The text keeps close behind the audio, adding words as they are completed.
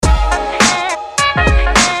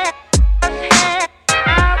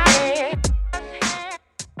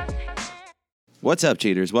What's up,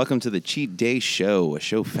 cheaters? Welcome to the Cheat Day Show, a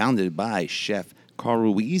show founded by Chef Carl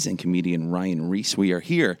Ruiz and comedian Ryan Reese. We are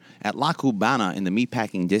here at La Cubana in the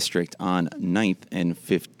Meatpacking District on 9th and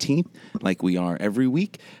 15th, like we are every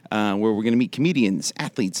week, where we're going to meet comedians,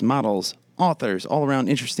 athletes, models, authors, all around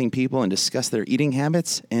interesting people and discuss their eating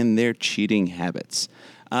habits and their cheating habits.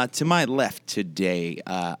 To my left today,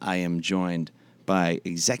 I am joined by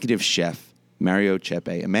executive chef Mario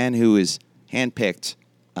Chepe, a man who is handpicked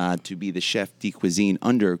to be the chef de cuisine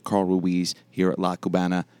under Carl Ruiz here at La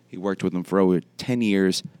Cubana. He worked with him for over 10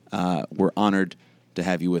 years. We're honored to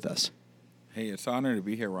have you with us. Hey, it's an honor to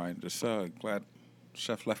be here, Ryan. Just glad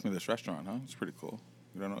Chef left me this restaurant, huh? It's pretty cool.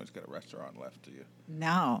 You don't always get a restaurant left, do you?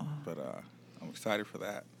 No. But I'm excited for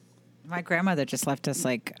that. My grandmother just left us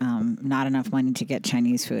not enough money to get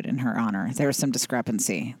Chinese food in her honor. There was some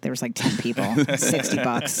discrepancy. There was 10 people,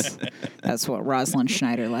 $60. That's what Rosalind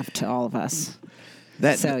Schneider left to all of us.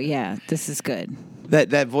 This is good.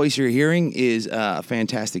 That voice you're hearing is a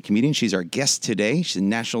fantastic comedian. She's our guest today. She's a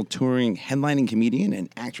national touring headlining comedian and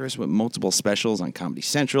actress with multiple specials on Comedy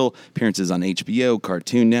Central, appearances on HBO,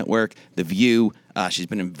 Cartoon Network, The View. She's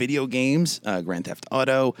been in video games, Grand Theft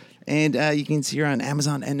Auto, and you can see her on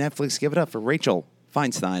Amazon and Netflix. Give it up for Rachel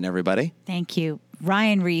Feinstein, everybody. Thank you.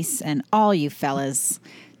 Ryan Reese and all you fellas.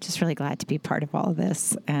 Just really glad to be part of all of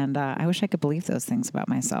this. And I wish I could believe those things about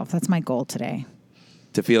myself. That's my goal today.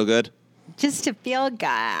 To feel good? Just to feel good.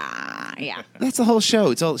 Yeah. That's the whole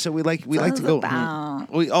show. It's all so we like to go. About.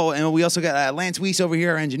 And we also got Lance Weiss over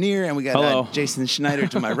here, our engineer, and we got Jason Schneider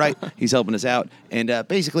to my right. He's helping us out. And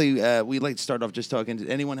basically, we like to start off just talking. Did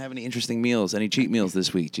anyone have any interesting meals, any cheat meals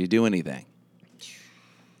this week? Did you do anything?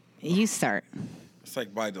 You start. It's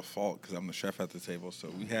by default because I'm the chef at the table. So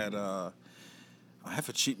we had I have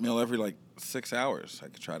a cheat meal every 6 hours. I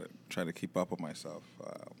could try to keep up with myself.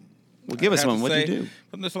 Well, give us one. What did you do?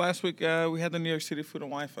 From this last week, we had the New York City Food and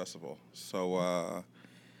Wine Festival. So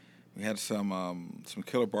we had some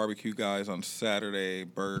killer barbecue guys on Saturday,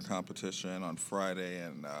 burger competition on Friday,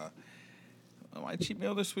 and my cheat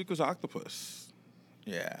meal this week was octopus.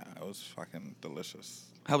 Yeah, it was fucking delicious.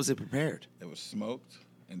 How was it prepared? It was smoked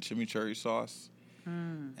in chimichurri sauce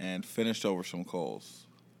and finished over some coals.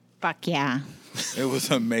 Fuck yeah. It was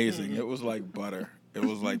amazing. It was like butter. It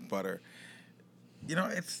was like butter. You know,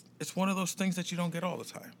 it's one of those things that you don't get all the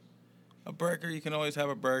time. A burger, you can always have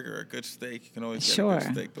a burger. A good steak, you can always get a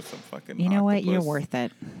good steak. But some fucking You know octopus, what? You're worth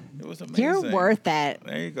it. It was amazing. You're worth it.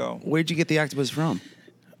 There you go. Where'd you get the octopus from?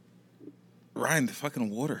 Ryan, the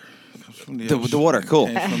fucking water. It comes from the water, cool.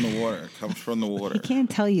 It comes from the water. It comes from the water. I can't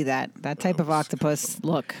tell you that. That type of octopus,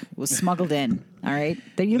 was smuggled in. All right?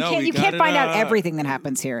 You can't find out everything that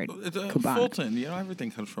happens here at Cubana. Fulton.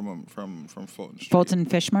 Everything comes from Fulton Street. Fulton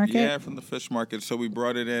Fish Market? Yeah, from the fish market. So we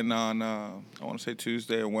brought it in on, I want to say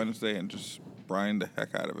Tuesday or Wednesday, and just brined the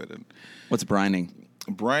heck out of it. And What's brining?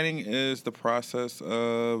 brining is the process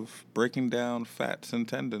of breaking down fats and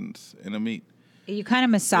tendons in a meat. You kind of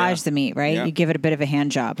massage the meat, right? Yeah. You give it a bit of a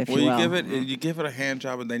hand job, if you will. You give it a hand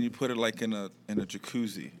job, and then you put it in a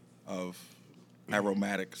jacuzzi of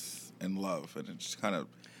aromatics and love, and it just kind of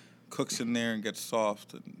cooks in there and gets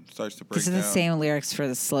soft and starts to break down. These are the same lyrics for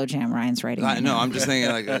the slow jam Ryan's writing. No, I'm just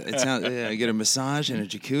thinking it sounds. You get a massage and a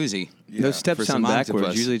jacuzzi. Yeah. Those steps sound backwards.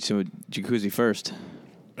 Octopus. Usually to a jacuzzi first.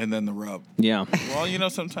 And then the rub. Yeah. Well,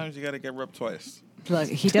 sometimes you got to get rubbed twice. Look,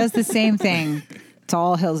 he does the same thing to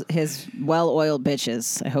all his well-oiled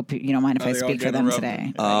bitches. I hope you don't mind if I speak for them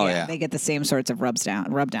today. Oh, yeah. They get the same sorts of rub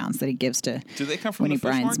downs that he gives to Do they come from when the he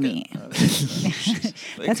fish brines market?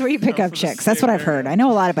 meat. That's where you pick up chicks. That's what I've heard. I know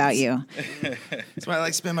a lot about you. That's why I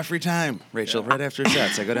like to spend my free time, Rachel. Right after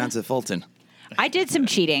sets, I go down to Fulton. I did some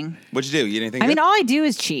cheating. What'd you do? You did anything? I mean, all I do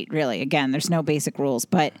is cheat, really. Again, there's no basic rules.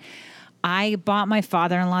 But I bought my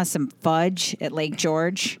father-in-law some fudge at Lake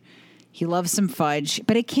George. He loves some fudge,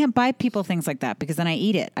 but I can't buy people things like that because then I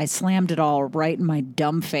eat it. I slammed it all right in my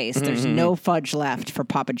dumb face. There's no fudge left for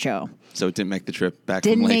Papa Joe. So it didn't make the trip back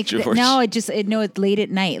from Lake George? It's late at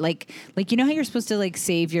night. Like you know how you're supposed to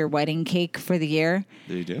save your wedding cake for the year?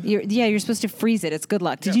 Do you do? You're supposed to freeze it. It's good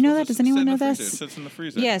luck. Did you know that? Does anyone know this? It sits in the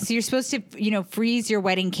freezer. Yeah, so you're supposed to, freeze your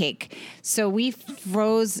wedding cake. So we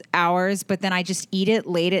froze ours, but then I just eat it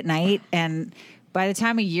late at night, and by the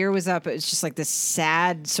time a year was up, it was just this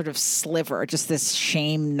sad sort of sliver, just this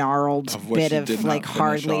shame gnarled bit of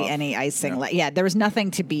hardly any icing. Yeah, there was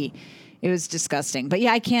nothing to be. It was disgusting. But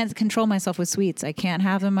yeah, I can't control myself with sweets. I can't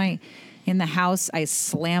have them in the house. I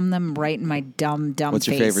slam them right in my dumb What's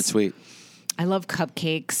face. your favorite sweet? I love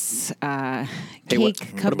cupcakes.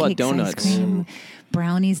 What about donuts? Ice cream.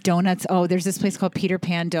 brownies, donuts. Oh, there's this place called Peter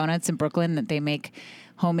Pan Donuts in Brooklyn that they make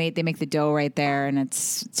homemade. They make the dough right there, and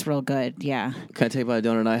it's real good. Yeah. Can I tell you about a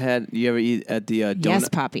donut I had? You ever eat at the donut? Yes,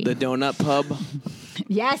 Poppy. The donut pub.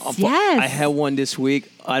 Yes. I had one this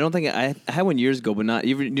week. I don't think I had one years ago, but not.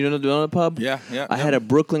 You know the donut pub? Yeah. I had a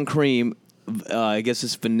Brooklyn cream. I guess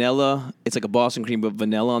it's vanilla. It's like a Boston cream, but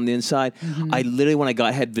vanilla on the inside. Mm-hmm. I literally,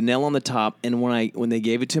 I had vanilla on the top, and when they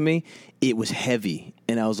gave it to me, it was heavy,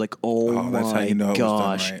 and I was like, "Oh that's how my you know it was done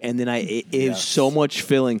gosh!" right. And then it was so much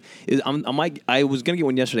filling. I was gonna get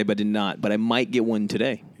one yesterday, but I did not. But I might get one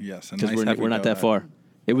today. Yes, because we're not that far.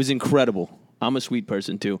 It was incredible. I'm a sweet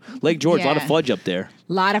person too. Lake George, a lot of fudge up there.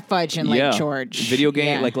 A lot of fudge in Lake George. Video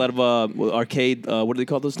game, like a lot of arcade. What do they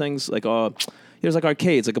call those things? Like there's like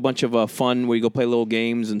arcades, like a bunch of fun where you go play little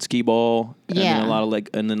games and skee ball. And then a lot of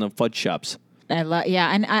and then the fudge shops.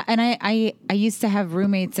 I used to have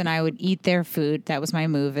roommates, and I would eat their food. That was my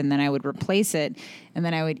move, and then I would replace it, and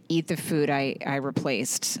then I would eat the food I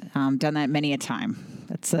replaced. Done that many a time.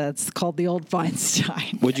 It's called the old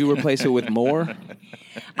Feinstein. Would you replace it with more?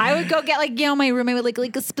 I would go get my roommate would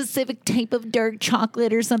like a specific type of dark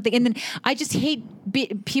chocolate or something, and then I just hate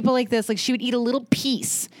people like this. Like she would eat a little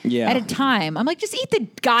piece at a time. I'm like, just eat the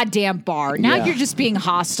goddamn bar. Now you're just being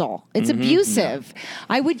hostile. It's abusive.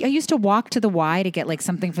 I used to walk to the Y to get like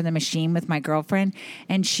something from the machine with my girlfriend,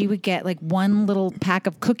 and she would get like one little pack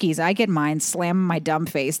of cookies. I get mine, slam my dumb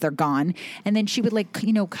face, they're gone, and then she would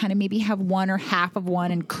kind of maybe have one or half of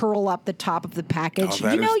one and curl up the top of the package.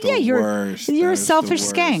 You're a selfish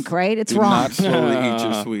skank, right? It's wrong. Not slowly eat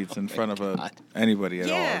your sweets in front of anybody at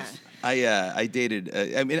all. I dated.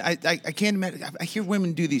 I can't imagine. I hear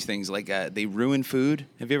women do these things like they ruin food.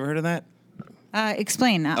 Have you ever heard of that?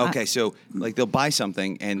 Explain. Okay, so like they'll buy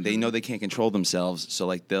something and they know they can't control themselves, so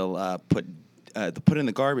like they'll put it in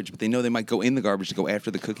the garbage, but they know they might go in the garbage to go after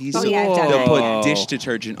the cookies. Oh, yeah, I've done they'll that. put dish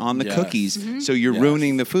detergent on the cookies, so you're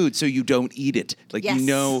ruining the food, so you don't eat it. Like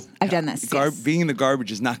I've done this. Being in the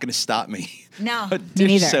garbage is not going to stop me. No, but me dish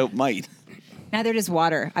neither. soap might. Neither does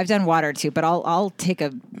water. I've done water too, but I'll take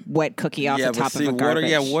a wet cookie off the top of a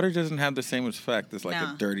garbage. Water doesn't have the same effect as like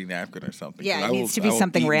a dirty napkin or something. Yeah, it needs to be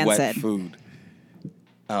something rancid. Wet food.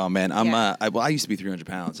 Oh man, I used to be 300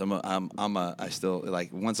 pounds. I still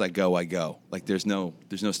like once I go. Like there's no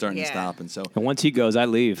starting to stop, and so. And once he goes, I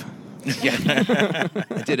leave.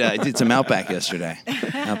 I did some Outback yesterday.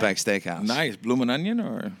 Outback Steakhouse. Nice, Bloomin' Onion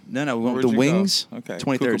or no, we went with the wings. Go? Okay,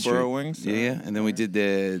 23rd Street. Kookaburra wings. Yeah, and then we did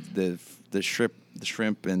the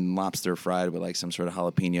shrimp and lobster fried with like some sort of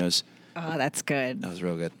jalapenos. Oh, that's good. That was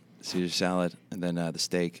real good. Caesar salad, and then the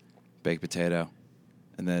steak, baked potato.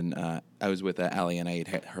 And then I was with Allie, and I ate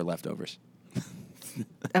her leftovers.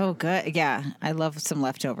 Oh, good. Yeah, I love some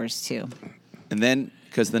leftovers, too. And then,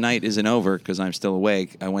 because the night isn't over, because I'm still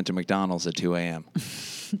awake, I went to McDonald's at 2 a.m.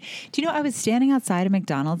 Do you know, I was standing outside of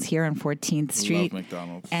McDonald's here on 14th Street. Love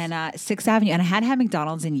McDonald's. And 6th Avenue, and I hadn't had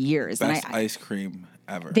McDonald's in years. Best and ice cream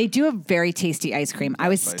ever. They do have very tasty ice cream. I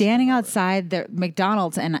was standing outside the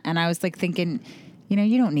McDonald's, and I was like thinking,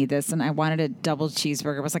 you don't need this. And I wanted a double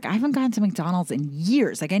cheeseburger. I was like, I haven't gone to McDonald's in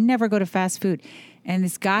years. Like, I never go to fast food. And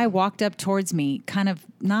this guy walked up towards me, kind of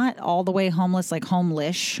not all the way homeless, like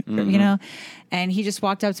home-lish, and he just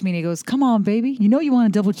walked up to me and he goes, "Come on, baby. You know you want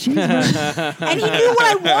a double cheeseburger." And he knew what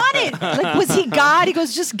I wanted. Like, was he God? He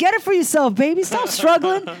goes, "Just get it for yourself, baby. Stop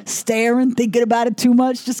struggling, staring, thinking about it too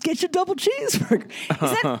much. Just get your double cheeseburger."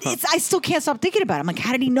 I still can't stop thinking about it. I'm like,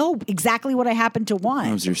 how did he know exactly what I happened to want?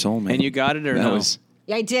 That was your soulmate. And you got it or no?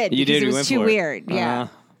 Yeah, I did. You did? It You was went too for it. weird. Yeah.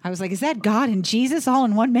 I was like, is that God and Jesus all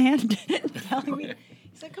in one man? Telling me.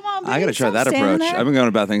 He's like, come on, baby. I got to try stop that standing approach. there. I've been going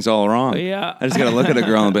about things all wrong. Yeah. I just got to look at a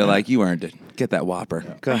girl and be like, you earned it. Get that Whopper.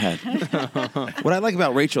 Go ahead. What I like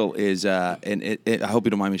about Rachel is, I hope you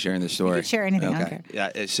don't mind me sharing this story. You can share anything. Okay. I don't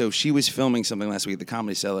care. Yeah. So she was filming something last week at the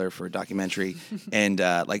Comedy Cellar for a documentary, and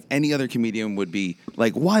like any other comedian would be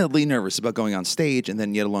like wildly nervous about going on stage, and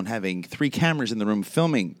then yet alone having 3 cameras in the room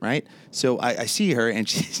filming. Right. So I see her, and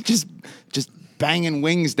she's just banging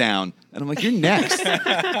wings down. And I'm like, you're next.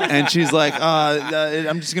 And she's like,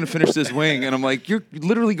 I'm just going to finish this wing. And I'm like, you're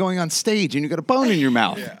literally going on stage and you got a bone in your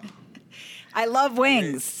mouth. Yeah. I love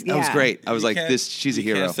wings. That was great. I was like, she's a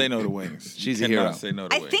hero. You can't say no to wings. She's You a hero. cannot say no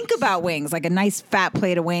to I wings. think about wings, like a nice fat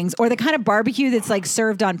plate of wings, or the kind of barbecue that's like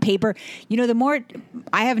served on paper. The more,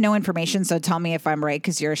 I have no information, so tell me if I'm right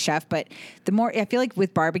because you're a chef, but the more, I feel like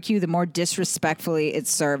with barbecue, the more disrespectfully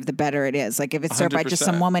it's served, the better it is. Like if it's served by just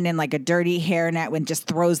some 100%. woman in like a dirty hairnet and just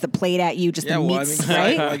throws the plate at you, just the meats,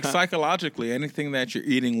 right? Like psychologically, anything that you're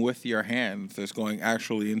eating with your hands that's going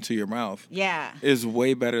actually into your mouth Yeah. is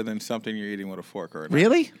way better than something you're eating with a fork or a knife.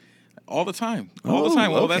 Really? all the time. All the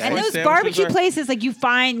time. Well, okay. that's And why those sandwiches barbecue are- places, like you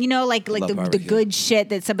find, like Love the barbecue. good shit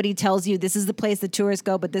that somebody tells you, this is the place the tourists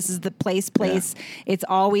go, but this is the place. It's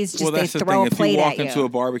always just Well, they that's the throw thing. a If plate you walk at into you. a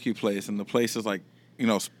barbecue place and the place is like,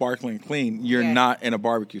 sparkling clean, you're Yeah. not in a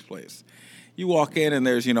barbecue place. You walk in and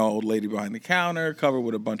there's, old lady behind the counter covered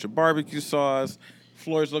with a bunch of barbecue sauce.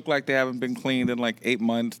 Floors look like they haven't been cleaned in like 8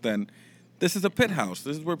 months. Then this is a pit house.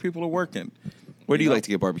 This is where people are working. Where do you like to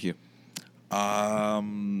get barbecue?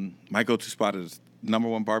 My go-to spot is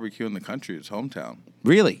 #1 barbecue in the country. It's Hometown.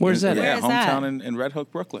 Really? Where's that? Where Yeah, is that? Hometown in Red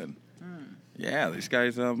Hook, Brooklyn. Yeah, these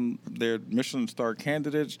guys, they're Michelin star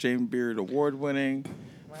candidates, James Beard award winning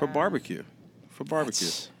for barbecue.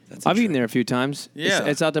 That's I've eaten there a few times. Yeah.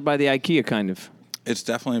 It's out there by the IKEA, kind of. It's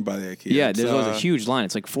definitely by the IKEA. Yeah, It's, there's always a huge line.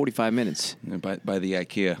 It's like 45 minutes. By the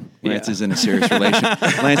IKEA. Yeah. Lance is in a serious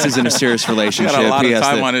relationship. Got a lot of He has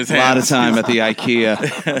time on his a lot of hands. time at the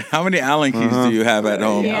IKEA. How many Allen keys do you have at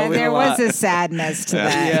home? Yeah, we there have a was lot. a sadness to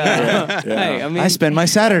that. Hey, I mean, I spend my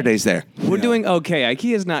Saturdays there. we're doing okay.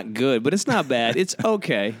 IKEA's not good, but it's not bad. It's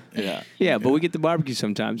okay. Yeah. Yeah, but we get the barbecue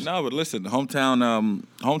sometimes. No, but listen,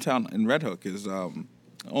 hometown in Red Hook is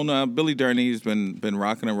Billy Durney's been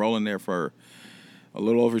rocking and rolling there for a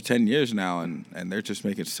little over 10 years now, and they're just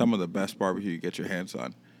making some of the best barbecue you get your hands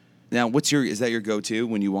on. Now, is that your go-to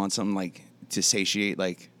when you want something like to satiate?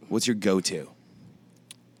 Like, what's your go-to?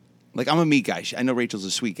 Like, I'm a meat guy. I know Rachel's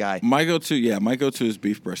a sweet guy. My go-to is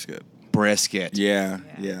beef brisket. Brisket. Yeah.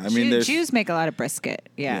 I mean, there's Jews make a lot of brisket.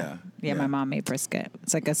 Yeah. Yeah. My mom made brisket.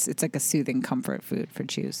 It's like a soothing comfort food for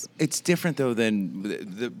Jews. It's different though than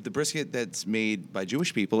the brisket that's made by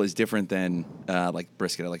Jewish people is different than like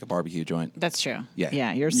brisket at like a barbecue joint. That's true. Yeah.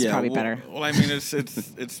 Yeah, yours is probably well, better. Well, I mean,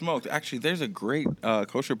 it's smoked. Actually, there's a great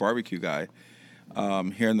kosher barbecue guy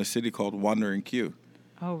here in the city called Wandering Q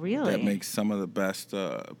Oh, really? that makes some of the best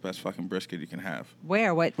fucking brisket you can have.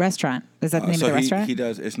 Where? What restaurant? Is that the name So of the restaurant? he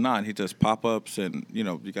does. It's not. He does pop-ups and you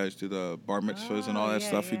guys do the bar mitzvahs and all that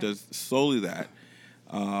stuff. He does solely that.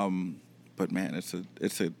 But man,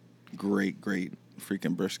 it's a great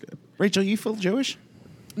freaking brisket. Rachel, you full Jewish?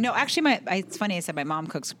 No, actually, it's funny. I said my mom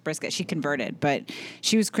cooks brisket. She converted, but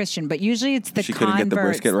she was Christian. But usually it's the She couldn't get the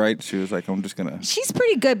converts. brisket right. She was like, I'm just gonna. She's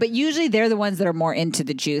pretty good, but usually they're the ones that are more into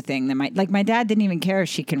the Jew thing than my dad didn't even care if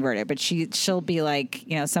she converted, but she'll be like,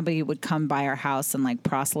 somebody would come by our house and like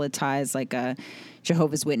proselytize, like a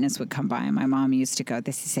Jehovah's Witness would come by, and my mom used to go,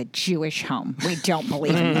 this is a Jewish home. We don't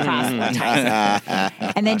believe in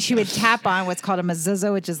proselytizing. And then she would tap on what's called a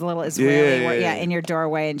mezuzah, which is a little Israeli word, in your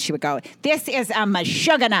doorway, and she would go, this is a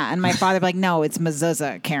mashugana. And my father would be like, no, it's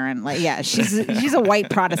mezuzah, Karen. Like, yeah, she's a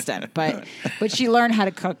white Protestant, but she learned how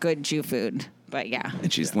to cook good Jew food. But yeah.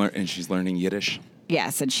 And she's learning Yiddish.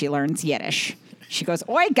 Yes, and she learns Yiddish. She goes,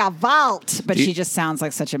 oi gavalt, but she just sounds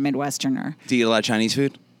like such a Midwesterner. Do you eat a lot of Chinese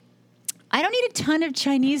food? I don't eat a ton of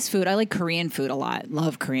Chinese food. I like Korean food a lot.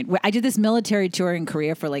 Love Korean. I did this military tour in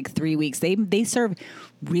Korea for like 3 weeks. They serve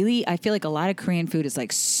really, I feel like a lot of Korean food is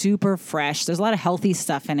like super fresh. There's a lot of healthy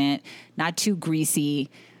stuff in it, not too greasy,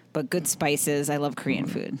 but good spices. I love Korean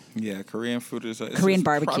food. Yeah, Korean food is Korean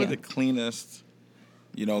barbecue. Probably the cleanest,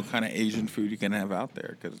 kind of Asian food you can have out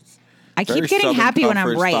there because. I keep getting happy when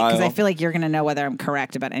I'm right because I feel like you're going to know whether I'm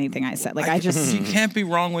correct about anything I said. Like you can't be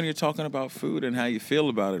wrong when you're talking about food and how you feel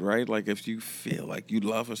about it, right? Like if you feel like you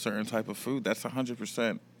love a certain type of food, that's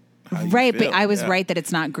 100%. Right, but I was right that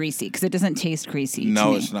it's not greasy because it doesn't taste greasy.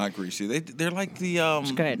 No, to it's me. not greasy. They're like the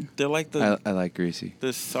It's good. They're like the I like greasy.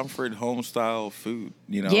 the Sumford home style food.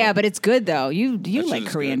 Yeah, but it's good though. You like shit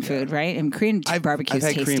is Korean good, food, yeah. right? And Korean barbecue I've is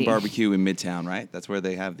had tasty. Korean barbecue in Midtown, right? That's where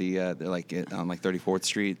they have they're like on like 34th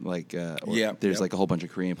Street, there's like a whole bunch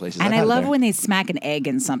of Korean places. And I've I had it love there. when they smack an egg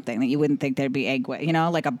in something that you wouldn't think there'd be egg with.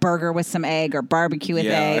 Like a burger with some egg or barbecue with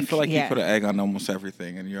egg. I feel like you put an egg on almost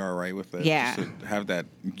everything and you're all right with it. Yeah. Just to have that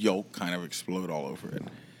yolk kind of explode all over it.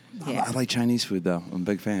 Yeah. I like Chinese food though. I'm a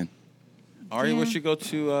big fan. Ari, Yeah. what's your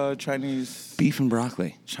go-to Chinese Beef and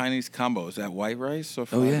broccoli. combo? Is that white rice or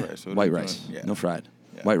fried Oh yeah, rice? What are white you rice, doing? Yeah. no fried.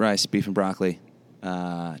 Yeah. White rice, beef and broccoli,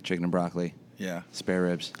 chicken and broccoli, Yeah. spare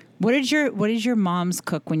ribs. What did your moms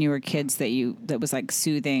cook when you were kids that was like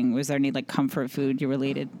soothing? Was there any like comfort food you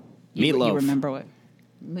related? You Meatloaf. remember what?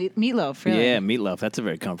 Meatloaf, really? Yeah, meatloaf. That's a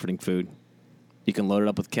very comforting food. You can load it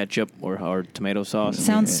up with ketchup or tomato sauce.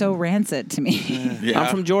 Sounds so rancid to me. Yeah. I'm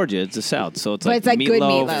from Georgia. It's the South, so it's But like it's like good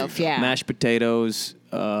meatloaf, yeah. mashed potatoes,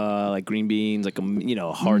 like green beans, like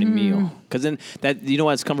a hearty meal. Because then that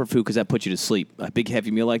why it's comfort food because that puts you to sleep. A big heavy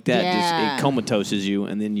meal like that Yeah. just it comatoses you,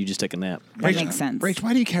 and then you just take a nap. That makes sense. Rach,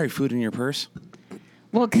 why do you carry food in your purse?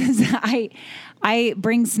 Well, because I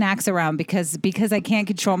bring snacks around because I can't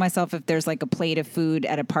control myself if there's like a plate of food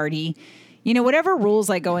at a party. whatever rules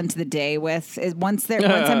I go into the day with is once I'm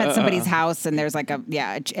at somebody's house and there's like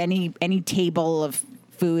any table of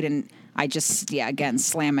food and I just, again,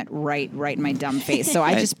 slam it right in my dumb face. So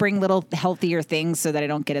I just bring little healthier things so that I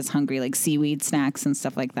don't get as hungry, like seaweed snacks and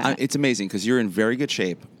stuff like that. It's amazing because you're in very good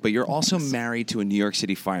shape, but you're also married to a New York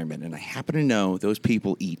City fireman. And I happen to know those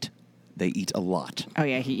people eat. They eat a lot. Oh,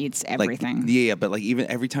 yeah, he eats everything. But like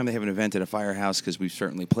even every time they have an event at a firehouse, because we've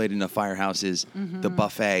certainly played enough firehouses, the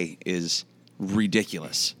buffet is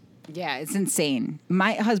ridiculous. Yeah, it's insane.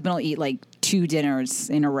 My husband will eat like 2 dinners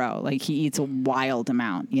in a row. Like he eats a wild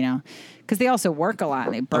amount, because they also work a lot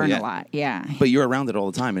and they burn a lot. Yeah. But you're around it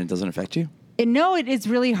all the time and it doesn't affect you? No, it's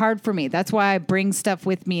really hard for me. That's why I bring stuff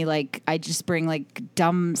with me. Like I just bring like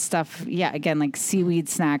dumb stuff. Yeah, again, like seaweed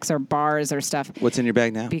snacks or bars or stuff. What's in your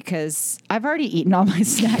bag now? Because I've already eaten all my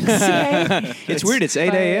snacks today. It's weird. It's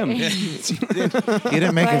 8 a.m. You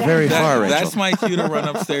didn't make it very far, Rachel. That's my cue to run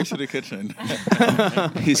upstairs to the kitchen.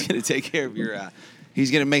 He's going to take care of your...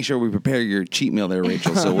 he's going to make sure we prepare your cheat meal there,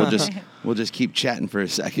 Rachel. So we'll just keep chatting for a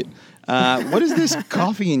second. What is this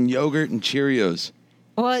coffee and yogurt and Cheerios?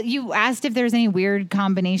 Well, you asked if there's any weird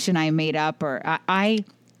combination I made up, or when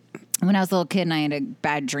I was a little kid and I had a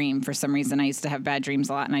bad dream for some reason. I used to have bad dreams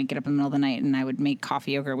a lot, and I'd get up in the middle of the night and I would make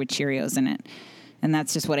coffee yogurt with Cheerios in it. And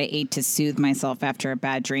that's just what I ate to soothe myself after a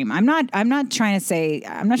bad dream. I'm not trying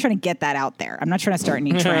to get that out there. I'm not trying to start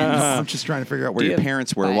any trends. I'm just trying to figure out where your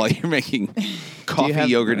parents were while you're making coffee,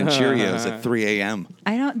 yogurt, and Cheerios at 3 a.m.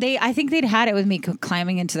 I think they'd had it with me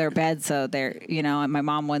climbing into their bed. So my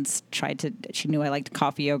mom once she knew I liked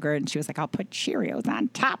coffee yogurt and she was like, I'll put Cheerios on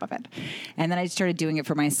top of it. And then I started doing it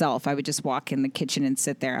for myself. I would just walk in the kitchen and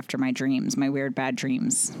sit there after my dreams, my weird bad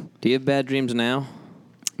dreams. Do you have bad dreams now?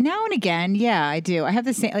 Now and again, yeah, I do. I have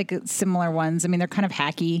the same, similar ones. I mean, they're kind of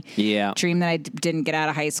hacky. Yeah. Dream that I didn't get out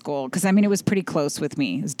of high school because it was pretty close with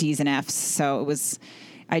me. It was D's and F's, so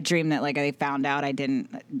I dreamed that they found out I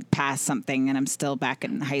didn't pass something and I'm still back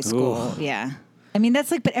in high school. Ooh. Yeah. I mean, that's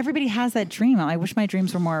but everybody has that dream. I wish my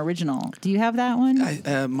dreams were more original. Do you have that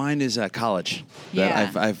one? Mine is college.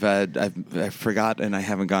 Yeah. I've forgot and I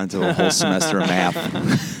haven't gone to a whole semester of math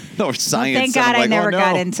or science. Well, thank God I never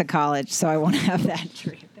got into college, so I won't have that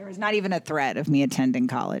dream. There was not even a threat of me attending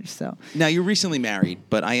college. So now you're recently married,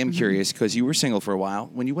 but I am curious because you were single for a while.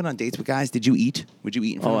 When you went on dates with guys, did you eat? Would you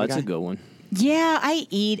eat in front of a guy? Oh, that's a good one. Yeah, I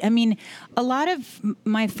eat. I mean, a lot of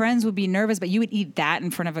my friends would be nervous, but you would eat that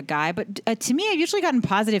in front of a guy. But to me, I've usually gotten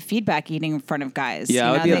positive feedback eating in front of guys. Yeah,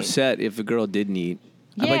 I would be upset if a girl didn't eat.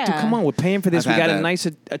 Yeah. I'm like, dude, come on, we're paying for this. We got a nice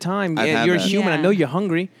time. Yeah, you're human. Yeah. I know you're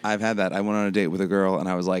hungry. I've had that. I went on a date with a girl, and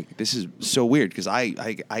I was like, this is so weird because I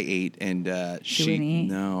ate, and she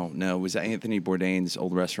no, it was Anthony Bourdain's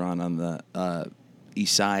old restaurant on the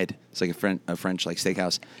east side. It's like a French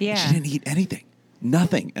steakhouse. Yeah, and she didn't eat anything.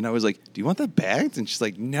 Nothing. And I was like, do you want that bagged? And she's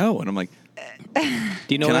like, no. And I'm like, do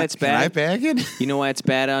you know why it's bad? Can I bag it? You know why it's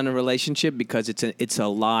bad on a relationship? Because it's a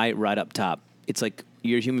lie right up top. It's like,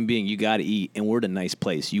 you're a human being. You got to eat. And we're at a nice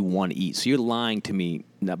place. You want to eat. So you're lying to me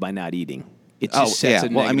by not eating. It just sets a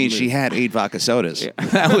well, I mean, mood. she had 8 vodka sodas. Yeah.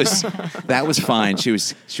 That was fine. She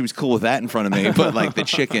was cool with that in front of me. But the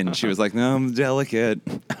chicken, she was like, no, I'm delicate.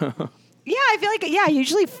 Yeah, I feel like I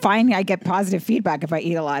usually find I get positive feedback if I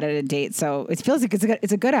eat a lot at a date. So it feels like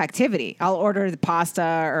it's a good activity. I'll order the pasta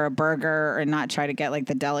or a burger and not try to get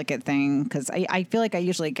the delicate thing because I feel like I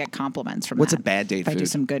usually get compliments from What's that. a bad date if food? I do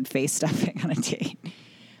some good face stuffing on a date.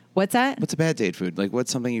 What's that? What's a bad date food?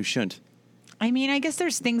 What's something you shouldn't? I mean, I guess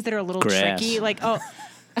there's things that are a little Grass. tricky. Like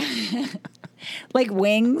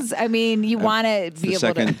wings. I mean, you want to be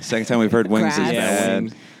able to... Second time we've heard wings is Grass.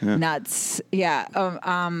 bad. Yeah. Nuts. Yeah.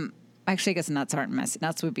 Actually, I guess nuts aren't messy.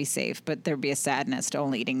 Nuts would be safe, but there'd be a sadness to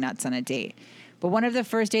only eating nuts on a date. But one of the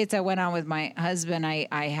first dates I went on with my husband,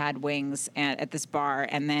 I had wings at this bar,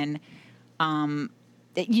 and then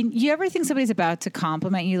you ever think somebody's about to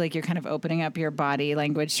compliment you, like you're kind of opening up your body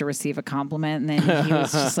language to receive a compliment, and then he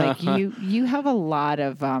was just like, you have a lot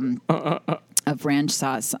of ranch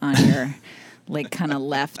sauce on your... kind of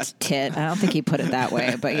left tit. I don't think he put it that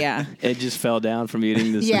way, but yeah. It just fell down from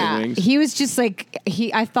eating the wings. He was just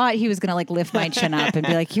I thought he was going to lift my chin up and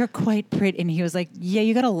be like, you're quite pretty. And he was like, yeah,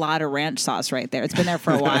 you got a lot of ranch sauce right there. It's been there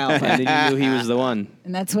for a while. But. And then you knew he was the one.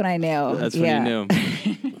 And that's when I knew. That's when you knew.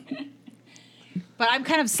 But I'm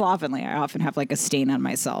kind of slovenly. I often have a stain on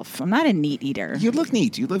myself. I'm not a neat eater. You look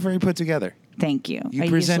neat. You look very put together. Thank you. You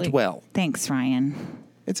present well. Thanks, Ryan.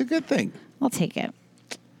 It's a good thing. I'll take it.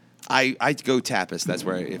 I go tapas. That's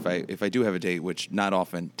where if I do have a date, which not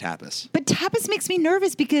often, tapas. But tapas makes me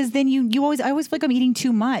nervous because then I always feel like I'm eating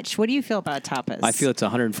too much. What do you feel about tapas? I feel it's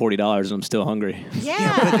 $140 and I'm still hungry.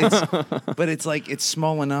 Yeah. But it's like it's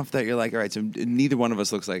small enough that you're like, all right. So neither one of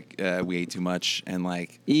us looks like we ate too much, and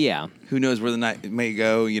like, Yeah. who knows where the night may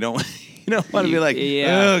go? You don't want to be like,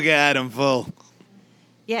 Yeah. oh God, I'm full.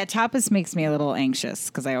 Yeah, tapas makes me a little anxious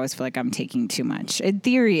because I always feel like I'm taking too much. In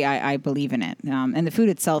theory, I believe in it. And the food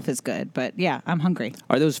itself is good. But yeah, I'm hungry.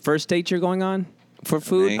 Are those first dates you're going on for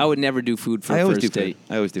food? Me? I would never do food for I a always first do date.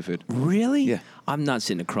 food. I always do food. Really? Yeah. I'm not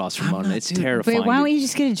sitting across from I'm one. not, It's dude. terrifying. Wait, why don't you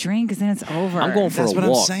just get a drink because then it's over? I'm going for That's a what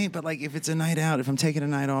walk. I'm saying. But like, if it's a night out, if I'm taking a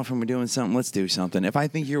night off and we're doing something, let's do something. If I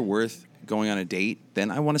think you're worth going on a date,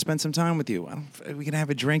 then I want to spend some time with you. We can have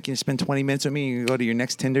a drink and spend 20 minutes with me and you can go to your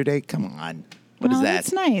next Tinder date. Come on. What is that?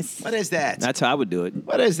 That's nice. What is that? That's how I would do it.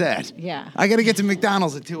 What is that? Yeah. I got to get to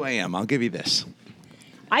McDonald's at 2 a.m. I'll give you this.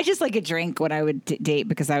 I just like a drink when I would date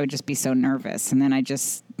because I would just be so nervous. And then I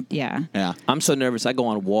just, yeah. Yeah. I'm so nervous. I go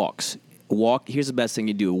on walks. Here's the best thing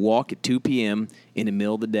you do. Walk at 2 p.m. in the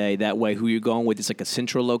middle of the day. That way, who you're going with, it's like a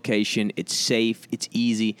central location. It's safe. It's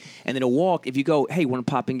easy. And then a walk, if you go, hey, want to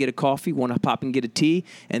pop and get a coffee? Want to pop and get a tea?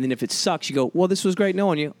 And then if it sucks, you go, well, this was great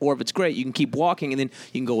knowing you. Or if it's great, you can keep walking. And then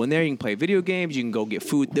you can go in there. You can play video games. You can go get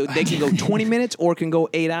food. They can go 20 minutes or it can go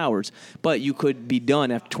 8 hours. But you could be done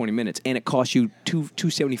after 20 minutes. And it costs you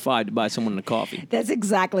 $2.75 to buy someone a coffee. That's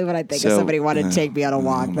exactly what I think So, if somebody wanted to take me on a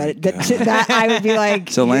walk. But that I would be like.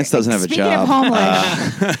 So Lance doesn't have a Speaking job. of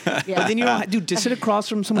homeless. Yeah. But then you know, dude, to sit across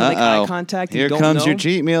from someone like eye contact. Here you don't comes know. your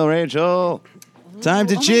cheat meal, Rachel. Time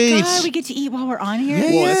to Oh cheat. my God, we get to eat while we're on here?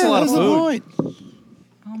 Yeah, Whoa, that's a lot of that's the food. point.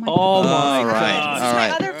 Oh my Oh God. my All right, God. all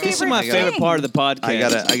right. Other This is my favorite favorite thing. part of the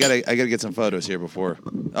podcast. I gotta get some photos here before.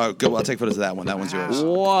 Oh, good. Well, I'll take photos of that one. That one's yours.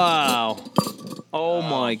 Wow. Oh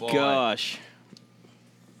my gosh.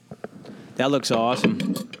 That looks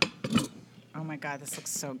awesome. Oh my God, this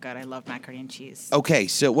looks so good. I love macaroni and cheese. Okay,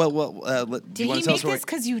 so do Did you want he to tell make us what? this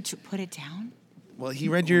because you put it down? Well, he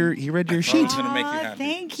read your It's sheet. gonna make you Aw, happy.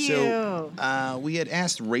 thank you. So we had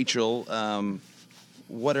asked Rachel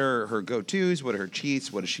what are her go-tos, what are her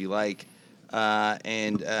cheats, what does she like,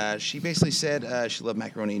 and she basically said she loved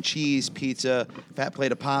macaroni and cheese, pizza, fat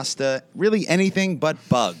plate of pasta, really anything but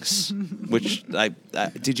bugs. Which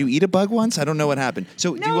did you eat a bug once? I don't know what happened.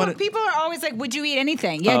 So do you No, want to? people are always like, "Would you eat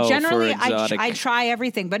anything?" Yeah, Oh, generally for exotic. I try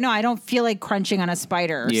everything, but no, I don't feel like crunching on a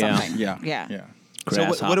spider or Yeah. something. Yeah. So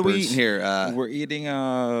what are we Grasshoppers. eating here? We're eating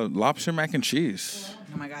lobster mac and cheese.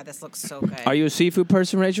 Oh my God, this looks so good. Are you a seafood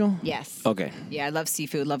person, Rachel? Yes. Okay. Yeah, I love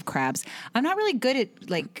seafood, love crabs. I'm not really good at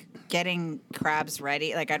like getting crabs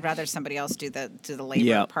ready. Like I'd rather somebody else do the labor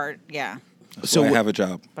Yeah. part. Yeah. So I have a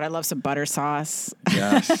job. But I love some butter sauce.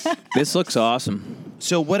 Yes. This looks awesome.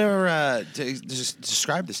 So what are just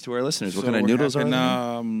describe this to our listeners? What So kind of we're noodles are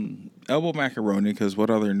having, there? elbow macaroni, because what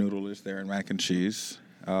other noodle is there in mac and cheese?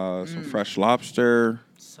 Some fresh lobster,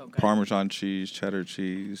 So good. Parmesan cheese, cheddar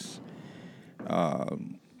cheese,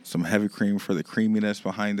 some heavy cream for the creaminess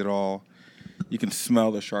behind it all. You can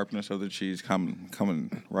smell the sharpness of the cheese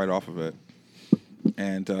coming right off of it.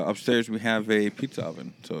 And upstairs we have a pizza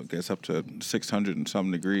oven, so it gets up to 600 and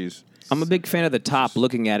some degrees. I'm a big fan of the top,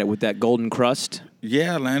 looking at it with that golden crust.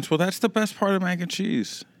 Yeah, Lance. Well, that's the best part of mac and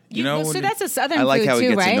cheese. You know, so when that's a southern I like food how he too,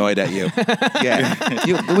 gets right? annoyed at you.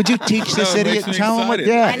 Yeah. Would you teach this No, it idiot? makes me Tell him what.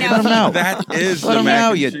 excited. Yeah. I know. Let him know. that is Let the him mac know,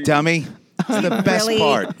 and you cheese. dummy. It's the best Really,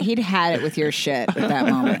 part. he'd had it with your shit at that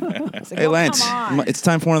moment. It's like, Hey, oh, Lance, come on. it's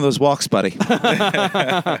time for one of those walks, buddy.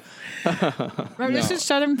 Remember, this is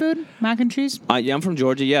southern food, mac and cheese. Yeah, I'm from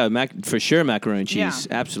Georgia. Yeah, for sure, macaroni and cheese.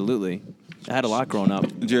 Yeah. Absolutely. I had a lot growing up.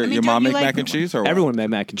 Did your, I mean, your don't mom you make like- mac and cheese or what? Everyone made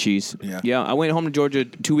mac and cheese. Yeah. I went home to Georgia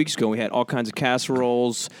 2 weeks ago. We had all kinds of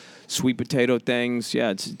casseroles, sweet potato things. Yeah,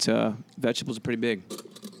 it's vegetables are pretty big.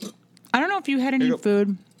 I don't know if you had any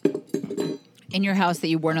food in your house that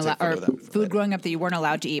you weren't allowed, or food growing up that you weren't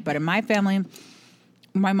allowed to eat. But in my family,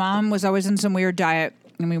 my mom was always on some weird diet,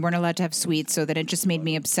 and we weren't allowed to have sweets. So then it just made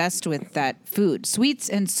me obsessed with that food, sweets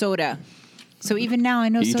and soda. So even now, I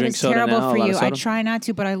know You drink soda's soda terrible now? for A lot you. of I soda? try not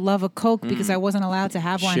to, but I love a Coke because I wasn't allowed to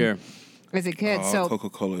have one Sure. as a kid. Oh, so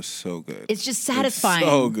Coca-Cola is so good. it's just satisfying.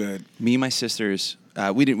 It's so good. Me and my sisters,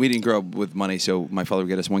 we didn't grow up with money, so my father would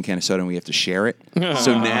get us one can of soda and we have to share it.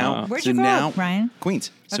 So now, Where'd so you grow now, up, Ryan?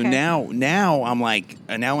 Queens. So Okay. now I'm like,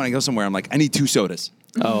 now when I go somewhere, I'm like, I need 2 sodas.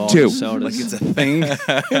 Oh, 2. sodas. Like it's a thing.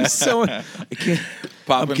 It's so I can't.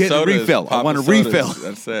 Popping I'm getting a sodas, refill. I popping want a sodas. refill.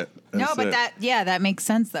 That's it. No, That's but it. that makes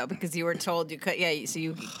sense though because you were told you could. Yeah, so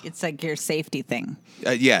it's like your safety thing.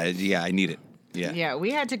 Yeah, I need it. Yeah. Yeah,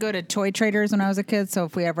 we had to go to toy traders when I was a kid. So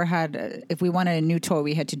if we ever had, if we wanted a new toy,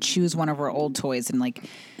 we had to choose one of our old toys and like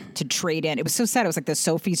to trade in. It was so sad. It was like the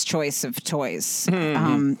Sophie's Choice of toys. I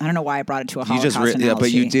don't know why I brought it to a You Holocaust just analogy.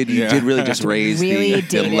 but you did really just raise Really the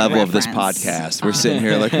dated level of this reference. podcast. We're sitting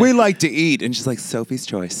here like we like to eat, and she's like Sophie's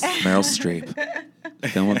Choice, Meryl Streep,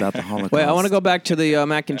 film about the Holocaust. Wait, I want to go back to the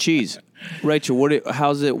mac and cheese. Rachel,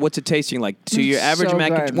 how's it? What's it tasting like? So your average so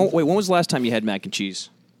mac and good. cheese. Wait, when was the last time you had mac and cheese?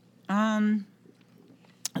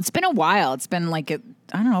 It's been a while. It's been like, I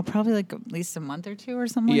don't know, probably like at least a month or two or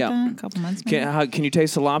something like that. A couple months maybe. Can you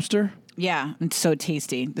taste the lobster? Yeah, it's so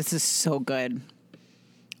tasty. This is so good.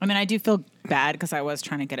 I mean, I do feel bad because I was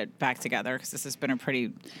trying to get it back together because this has been a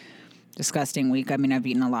pretty disgusting week. I mean, I've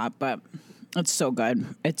eaten a lot, but it's so good.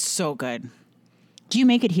 It's so good. Do you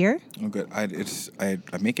make it here? Oh, good. I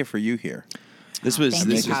make it for you here. This was Thank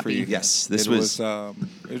this you, was Poppy. yes. This It was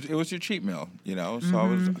it was your cheat meal, you know. So I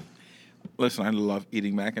was. Listen, I love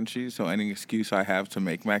eating mac and cheese. So any excuse I have to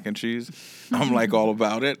make mac and cheese, I'm like all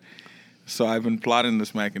about it. So I've been plotting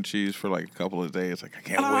this mac and cheese for like a couple of days. Like I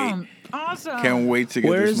can't wait. Awesome. Can't wait to get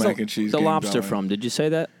Where's this mac and cheese. the game lobster going. from? Did you say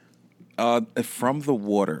that? From the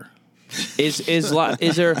water. Is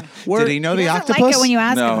there? Where, Did he know He the doesn't octopus? like it when you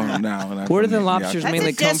ask No, him that. no. Where do the lobsters That's mainly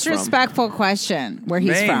a come from? disrespectful question. Where he's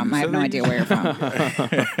Maine, from. I have so no they- idea where you're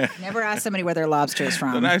from. Never ask somebody where their lobster is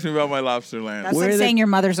from. Don't ask me about my lobster land. That's Where like are they- saying your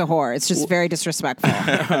mother's a whore. It's just very disrespectful.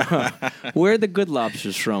 Where are the good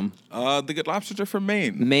lobsters from? The good lobsters are from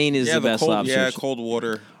Maine. Maine is the best cold, lobsters. Yeah, cold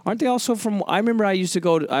water. Aren't they also from? I remember I used to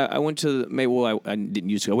go. I went to maybe. Well, I didn't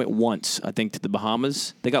used to go. I went once. I think to the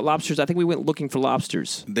Bahamas. They got lobsters. I think we went looking for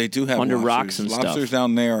lobsters. They do have Under lobsters. rocks and stuff. Lobsters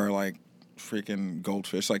down there are like freaking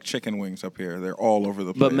goldfish, like chicken wings up here. They're all over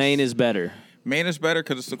the place. But Maine is better. Maine is better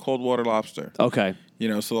because it's the cold water lobster. Okay. You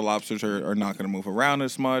know, so the lobsters are not going to move around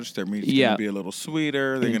as much. Their meat's Yeah. going to be a little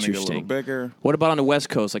sweeter. They're going to get a little Interesting. bigger. What about on the West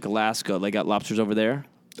Coast, like Alaska? They got lobsters over there.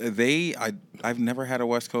 I've never had a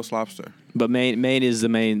West Coast lobster. But Maine is the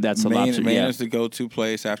main. That's the lobster. Maine Yeah. is the go-to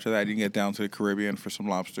place. After that, you can get down to the Caribbean for some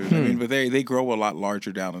lobsters. I mean, but they grow a lot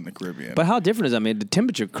larger down in the Caribbean. But how different is that? I mean, the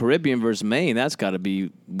temperature Caribbean versus Maine, that's got to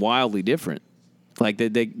be wildly different. Like they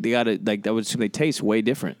got to like I would assume they taste way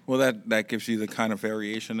different. well, that gives you the kind of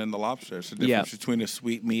variation in the lobster. It's the difference between a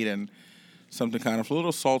sweet meat and something kind of a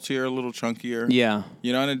little saltier, a little chunkier. Yeah.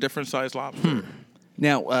 You know, and a different size lobster.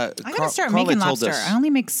 Now, I gotta start making lobster. I only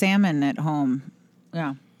make salmon at home.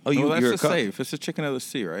 Yeah. Oh, Well, that's you're the a cook. safe. It's a chicken of the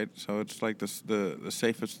sea, right? So it's like the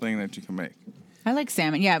safest thing that you can make. I like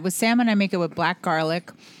salmon. Yeah, with salmon I make it with black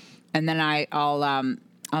garlic, and then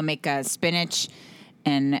I'll make a spinach,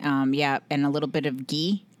 and and a little bit of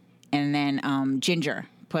ghee, and then ginger.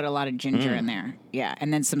 Put a lot of ginger in there. Yeah,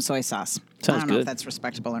 and then some soy sauce. I Sounds don't know if good. that's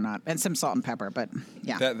respectable or not, and some salt and pepper. But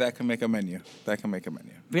yeah, That can make a menu. That can make a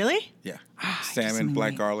menu. really. Yeah. just Salmon,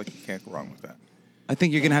 black amazing. garlic. You can't go wrong with that. I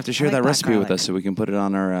think you're gonna have to share like that black recipe with garlic. us so we can put it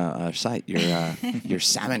on our site. Your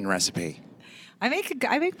salmon recipe. I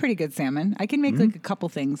make pretty good salmon. I can make like a couple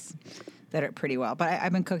things that are pretty well, but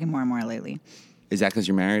I've been cooking more and more lately. Is that because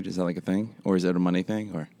you're married? Is that like a thing, or is it a money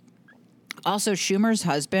thing? Or Also, Schumer's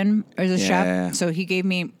husband is a Yeah. chef, so he gave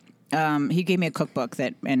me a cookbook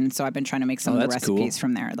and so I've been trying to make some of the that's cool. recipes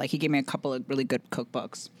from there. Like he gave me a couple of really good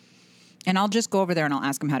cookbooks, and I'll just go over there and I'll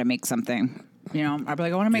ask him how to make something. You know, I'll be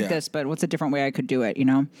like, I want to make Yeah. this, but what's a different way I could do it? You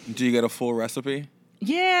know? Do you get a full recipe?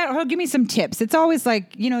 Yeah, or he'll give me some tips. It's always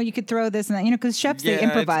like, you know, you could throw this and that, you know, because chefs they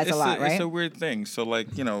improvise it's a lot, right? It's a weird thing. So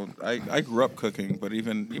like, you know, I grew up cooking, but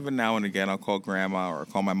even now and again, I'll call grandma or I'll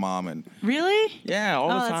call my mom and Really? yeah, all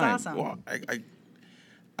the Oh, that's time. awesome. Well,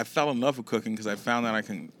 I fell in love with cooking because I found that I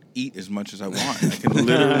can eat as much as I want. I can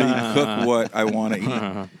literally cook what I want to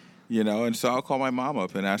eat. You know, and so I'll call my mom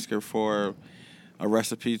up and ask her for a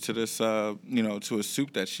recipe to this, you know, to a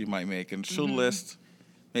soup that she might make, and she'll list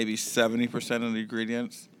maybe 70% of the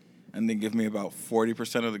ingredients, and then give me about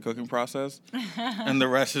 40% of the cooking process, and the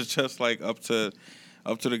rest is just like up to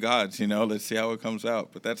the gods. You know, let's see how it comes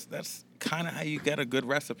out. But that's kind of how you get a good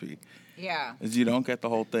recipe. Yeah. Is you don't get the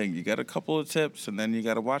whole thing. You get a couple of tips, and then you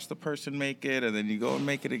got to watch the person make it, and then you go and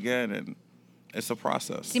make it again, and it's a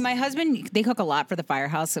process. See, my husband, they cook a lot for the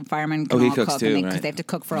firehouse, and firemen can he all cooks cook too, because right? they have to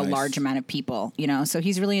cook for a Nice. large amount of people, you know. So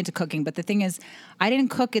he's really into cooking. But the thing is, I didn't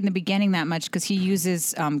cook in the beginning that much because he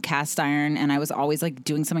uses cast iron, and I was always like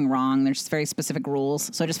doing something wrong. There's very specific rules,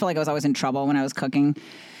 so I just felt like I was always in trouble when I was cooking.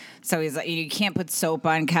 So he's like, you can't put soap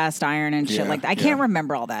on cast iron and shit Yeah, like that. I can't yeah.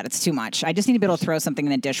 remember all that. It's too much. I just need to be able to throw something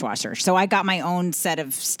in the dishwasher. So I got my own set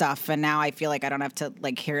of stuff, and now I feel like I don't have to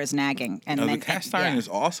like hear his nagging. And No, then, the cast iron yeah. is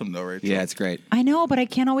awesome, though, Rachel. yeah, it's great. I know, but I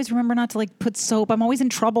can't always remember not to like put soap. I'm always in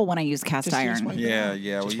trouble when I use cast iron. Yeah,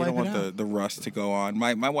 yeah. Well, Just you don't wipe it want the rust to go on.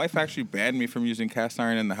 My wife actually banned me from using cast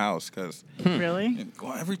iron in the house because Really?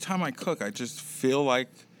 every time I cook, I just feel like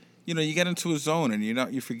you get into a zone and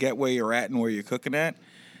you forget where you're at and where you're cooking at.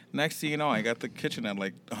 Next thing you know, I got the kitchen at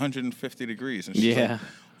like 150 degrees. And she's like,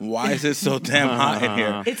 why is it so damn hot in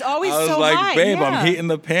here? It's always I was so like, hot, babe, yeah. I'm heating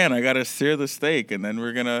the pan. I got to sear the steak, and then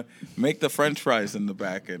we're going to make the French fries in the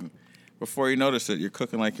back. And before you notice it, you're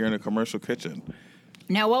cooking like you're in a commercial kitchen.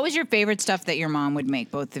 Now, what was your favorite stuff that your mom would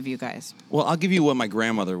make, both of you guys? Well, I'll give you what my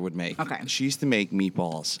grandmother would make. Okay. She used to make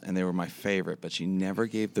meatballs, and they were my favorite, but she never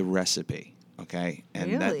gave the recipe. Okay,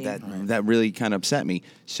 and Really? that really kind of upset me.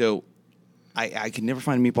 So I could never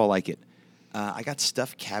find a meatball like it. I got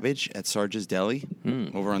stuffed cabbage at Sarge's Deli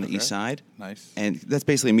over on the east side. Nice. And that's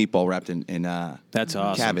basically a meatball wrapped in That's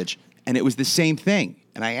awesome. cabbage. And it was the same thing.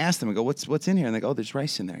 And I asked them, I go, what's in here? And they go, oh, there's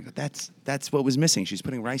rice in there. I go, that's what was missing. She's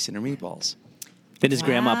putting rice in her meatballs. Then his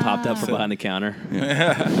grandma popped up from behind the counter.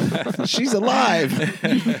 She's alive.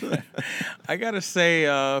 I got to say,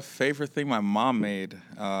 favorite thing my mom made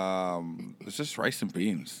was just rice and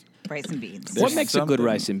beans. Rice and beans. There's What makes a good something-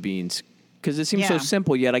 rice and beans? Because it seems so Yeah.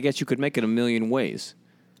 simple, yet I guess you could make it a million ways.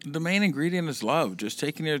 The main ingredient is love. Just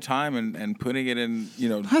taking your time and putting it in,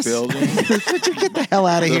 building Get the hell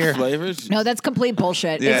out of the here. flavors. No, that's complete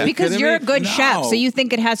bullshit. Yeah. It's because Kidding you're a me? good No. chef, so you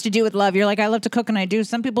think it has to do with love. You're like, I love to cook, and I do.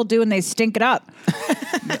 Some people do, and they stink it up.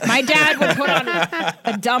 My dad would put on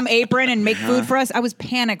a dumb apron and make food for us. I was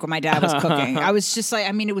panicked when my dad was cooking. I was just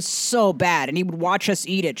like, it was so bad, and he would watch us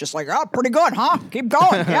eat it, just like, oh, pretty good, huh? Keep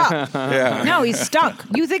going, yeah. Yeah. No, he stunk.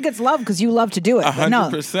 You think it's love because you love to do it. But no.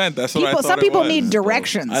 100%. That's what I thought Some it people was. need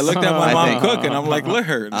directions. I looked at my I mom think- cook, and I'm like, look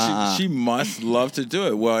her. She must love to do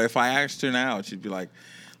it. Well, if I asked her now, she'd be like,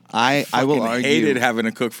 I will fucking argue. hated having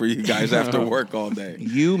to cook for you guys after work all day.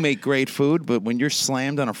 You make great food, but when you're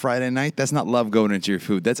slammed on a Friday night, that's not love going into your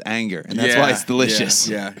food. That's anger, and that's why it's delicious.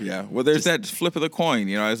 Yeah. Well, there's that flip of the coin.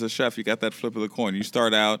 As a chef, you got that flip of the coin. You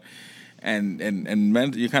start out, and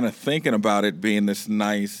you're kind of thinking about it being this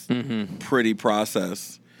nice, pretty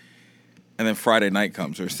process. And then Friday night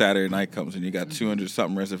comes or Saturday night comes, and you got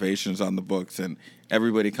 200-something reservations on the books, and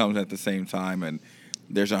everybody comes at the same time, and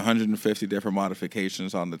there's 150 different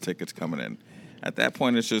modifications on the tickets coming in. At that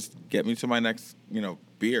point, it's just get me to my next,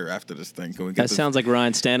 beer after this thing. Can we get That this, sounds like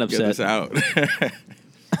Ryan's stand-up get set. this out?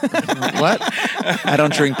 What? I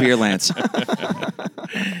don't drink beer, Lance.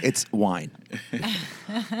 It's wine.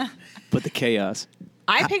 But the chaos.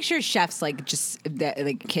 I picture chefs like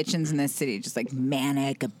kitchens in this city, just like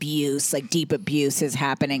manic abuse, like deep abuse is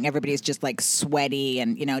happening. Everybody's just like sweaty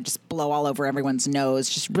and just blow all over everyone's nose.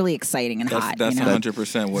 Just really exciting and hot. That's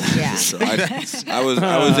 100% what it Yeah. is. So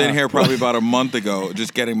I was in here probably about a month ago,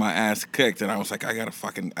 just getting my ass kicked, and I was like, I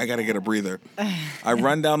gotta get a breather. I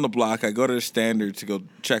run down the block. I go to the Standard to go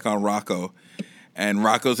check on Rocco, and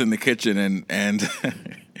Rocco's in the kitchen, and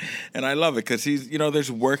and I love it because he's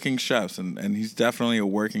there's working chefs, and he's definitely a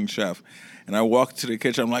working chef. And I walk to the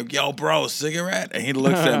kitchen, I'm like, yo, bro, cigarette? And he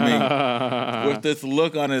looks at me with this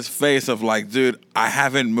look on his face of like, dude, I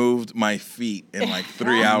haven't moved my feet in like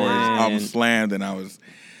 3 hours. I'm slammed, and I was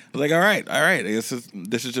like, all right, this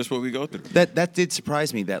is just what we go through. That did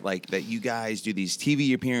surprise me that you guys do these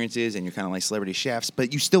TV appearances and you're kind of like celebrity chefs,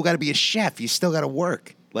 but you still got to be a chef. You still got to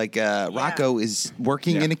work. Rocco is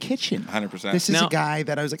working in a kitchen. 100%. This is Now- a guy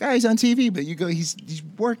that I was like, he's on TV, but you go, he's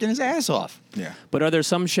working his ass off. Yeah. But are there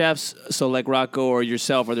some chefs, so like Rocco or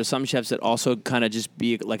yourself, are there some chefs that also kind of just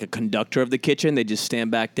be like a conductor of the kitchen? They just stand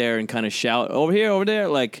back there and kind of shout, over here, over there,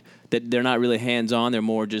 like that they're not really hands-on, they're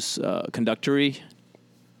more just conductory?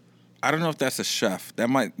 I don't know if that's a chef. That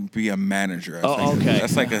might be a manager. I Oh, think. okay.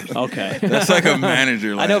 That's like a Okay. That's like a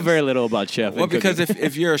manager. I know Lance. very little about chef. Well, and because cooking.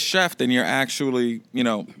 if you're a chef, then you're actually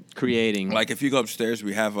creating. like if you go upstairs,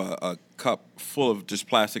 we have a cup full of just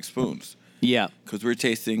plastic spoons Yeah. because we're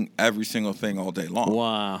tasting every single thing all day long.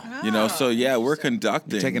 Wow. So yeah, we're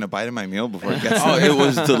conducting. Taking a bite of my meal before it gets Oh, it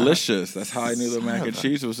was delicious. That's how I knew the mac and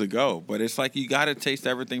cheese was a go. But it's like you got to taste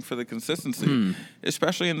everything for the consistency,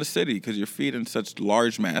 especially in the city because you're feeding such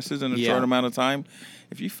large masses in a short amount of time.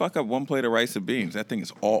 If you fuck up one plate of rice and beans, that thing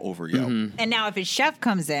is all over Yelp. And now if a chef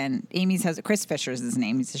comes in, Chris Fisher is his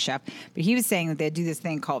name, he's a chef, but he was saying that they do this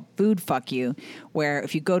thing called food fuck you, where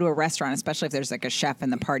if you go to a restaurant, especially if there's like a chef in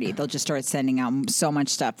the party, they'll just start sending out so much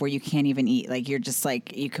stuff where you can't even eat. Like you're just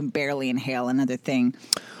like, you can barely inhale another thing.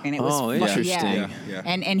 And it was interesting. Yeah.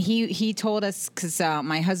 And he told us, because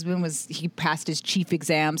my husband he passed his chief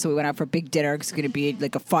exam, so we went out for a big dinner, because it's going to be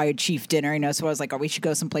like a fire chief dinner, so I was like, we should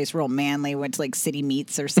go someplace real manly, went to like City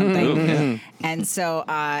Meats or something. And so,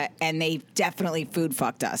 and they definitely food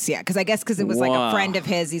fucked us. Yeah. Because it was like a friend of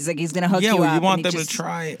his. He's like, he's going to hook Yeah, you well, up. you want and them he to just,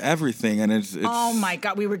 try everything, and it's Oh my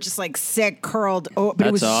God. We were just like sick, curled. Oh, but it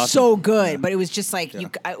That's was awesome. so good. But it was just like,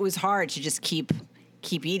 it was hard to just keep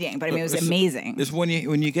keep eating. But I mean, it was amazing. It's when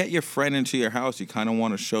you get your friend into your house, you kind of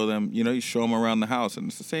want to show them, you show them around the house. And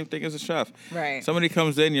it's the same thing as a chef. Right. Somebody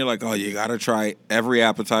comes in, you're like, oh, you got to try every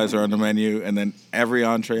appetizer on the menu and then every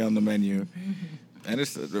entree on the menu. And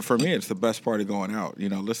for me, it's the best part of going out.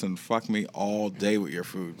 Listen, fuck me all day with your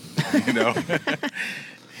food.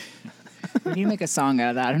 We need to make a song out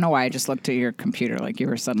of that. I don't know why I just looked at your computer like you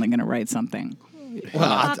were suddenly going to write something.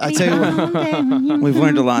 Well, I tell you what, we've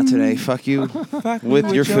learned a lot today. Fuck you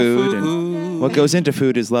with your food. And what goes into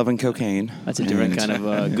food is love and cocaine. That's a different kind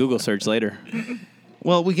of Google search later.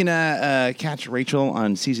 Well, we can catch Rachel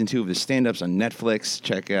on season 2 of the stand-ups on Netflix.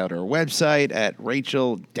 Check out our website at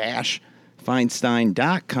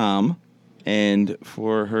rachel-feinstein.com and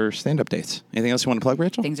for her stand-up dates. Anything else you want to plug,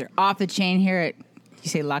 Rachel? Things are off the chain here at, you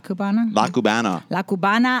say La Cubana? La Cubana. La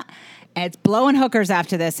Cubana. It's blowing hookers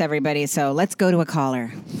after this, everybody. So let's go to a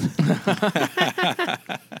caller.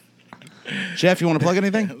 Jeff, you want to plug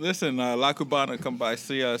anything? Listen, La Cubana, come by,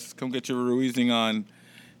 see us, come get your Ruizing on,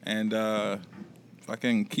 and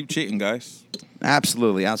fucking keep cheating, guys.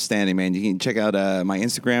 Absolutely. Outstanding, man. You can check out my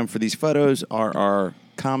Instagram for these photos, RR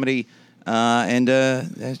Comedy, and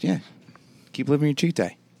keep living your cheat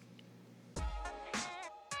day.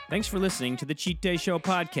 Thanks for listening to the Cheat Day Show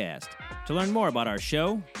podcast. To learn more about our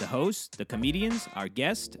show, the hosts, the comedians, our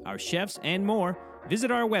guests, our chefs, and more,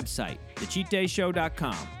 visit our website,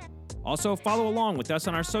 thecheatdayshow.com. Also, follow along with us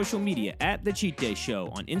on our social media at The Cheat Day Show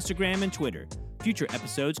on Instagram and Twitter. Future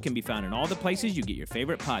episodes can be found in all the places you get your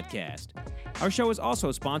favorite podcast. Our show is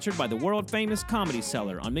also sponsored by the world-famous Comedy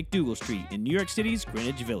Cellar on McDougal Street in New York City's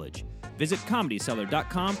Greenwich Village. Visit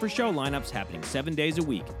ComedyCellar.com for show lineups happening 7 days a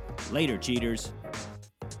week. Later, cheaters.